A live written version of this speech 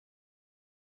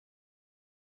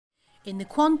In the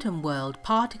quantum world,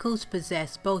 particles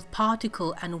possess both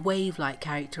particle and wave-like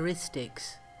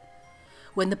characteristics.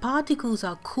 When the particles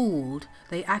are cooled,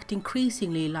 they act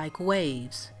increasingly like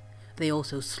waves. They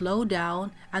also slow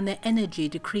down and their energy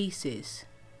decreases.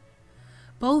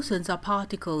 Bosons are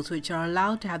particles which are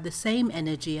allowed to have the same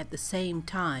energy at the same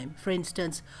time. For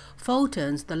instance,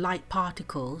 photons, the light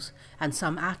particles, and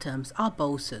some atoms are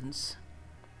bosons.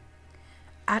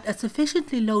 At a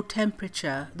sufficiently low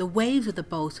temperature, the waves of the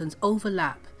bosons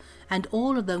overlap, and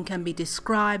all of them can be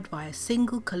described by a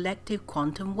single collective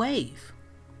quantum wave.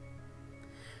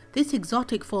 This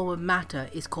exotic form of matter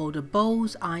is called a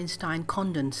bose-einstein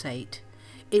condensate.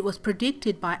 It was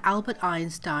predicted by Albert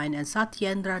Einstein and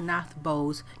Satyendra Nath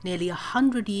Bose nearly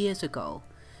 100 years ago,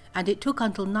 and it took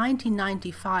until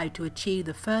 1995 to achieve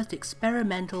the first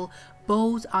experimental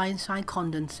bose-einstein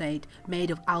condensate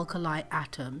made of alkali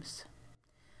atoms.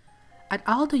 At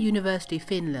Aalto University,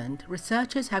 Finland,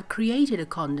 researchers have created a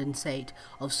condensate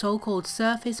of so-called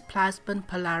surface plasmon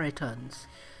polaritons.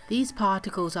 These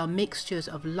particles are mixtures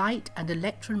of light and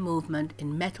electron movement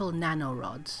in metal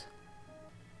nanorods.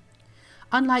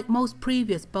 Unlike most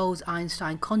previous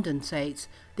Bose-Einstein condensates,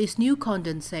 this new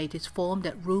condensate is formed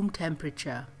at room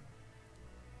temperature.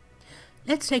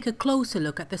 Let's take a closer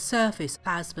look at the surface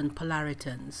plasmon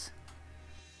polaritons.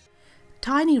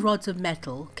 Tiny rods of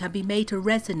metal can be made to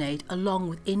resonate along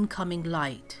with incoming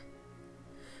light.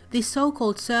 This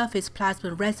so-called surface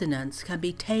plasmon resonance can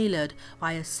be tailored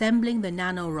by assembling the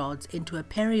nanorods into a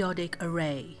periodic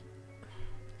array.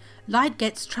 Light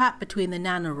gets trapped between the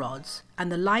nanorods,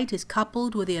 and the light is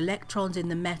coupled with the electrons in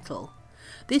the metal.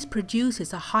 This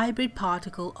produces a hybrid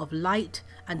particle of light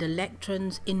and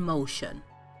electrons in motion.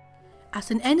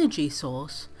 As an energy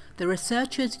source, the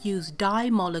researchers use dye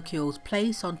molecules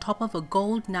placed on top of a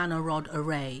gold nanorod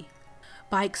array.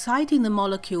 By exciting the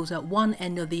molecules at one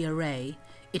end of the array,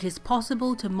 it is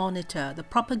possible to monitor the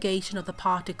propagation of the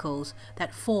particles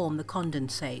that form the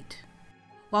condensate.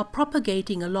 While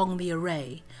propagating along the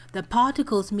array, the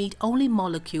particles meet only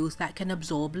molecules that can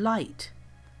absorb light.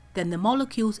 Then the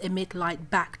molecules emit light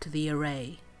back to the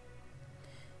array.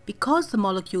 Because the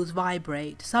molecules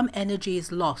vibrate, some energy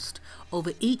is lost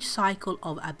over each cycle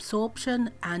of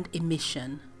absorption and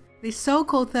emission. This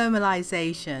so-called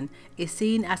thermalization is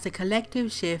seen as a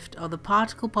collective shift of the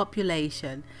particle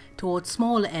population towards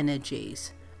smaller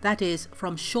energies, that is,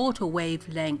 from shorter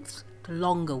wavelengths to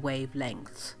longer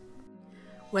wavelengths.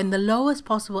 When the lowest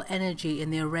possible energy in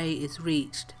the array is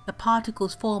reached, the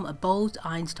particles form a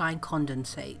Bose-Einstein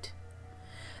condensate.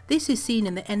 This is seen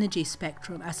in the energy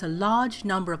spectrum as a large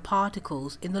number of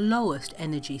particles in the lowest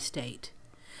energy state,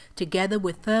 together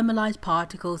with thermalized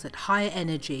particles at higher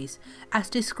energies, as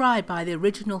described by the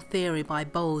original theory by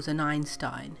Bose and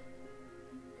Einstein.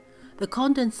 The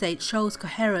condensate shows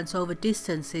coherence over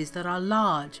distances that are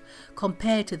large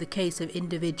compared to the case of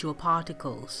individual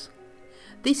particles.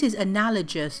 This is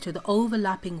analogous to the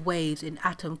overlapping waves in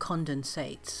atom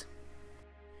condensates.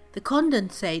 The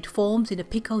condensate forms in a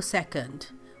picosecond,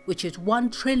 which is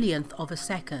 1/1,000,000th of a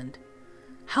second.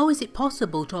 How is it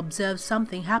possible to observe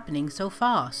something happening so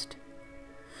fast?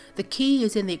 The key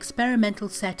is in the experimental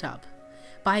setup.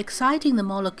 By exciting the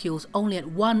molecules only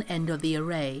at one end of the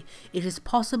array, it is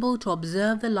possible to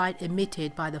observe the light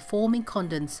emitted by the forming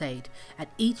condensate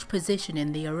at each position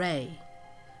in the array.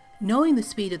 Knowing the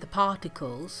speed of the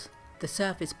particles, the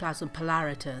surface plasmon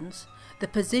polaritons, the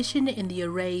position in the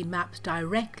array maps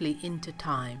directly into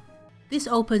time. This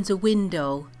opens a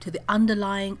window to the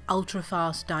underlying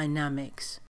ultrafast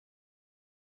dynamics.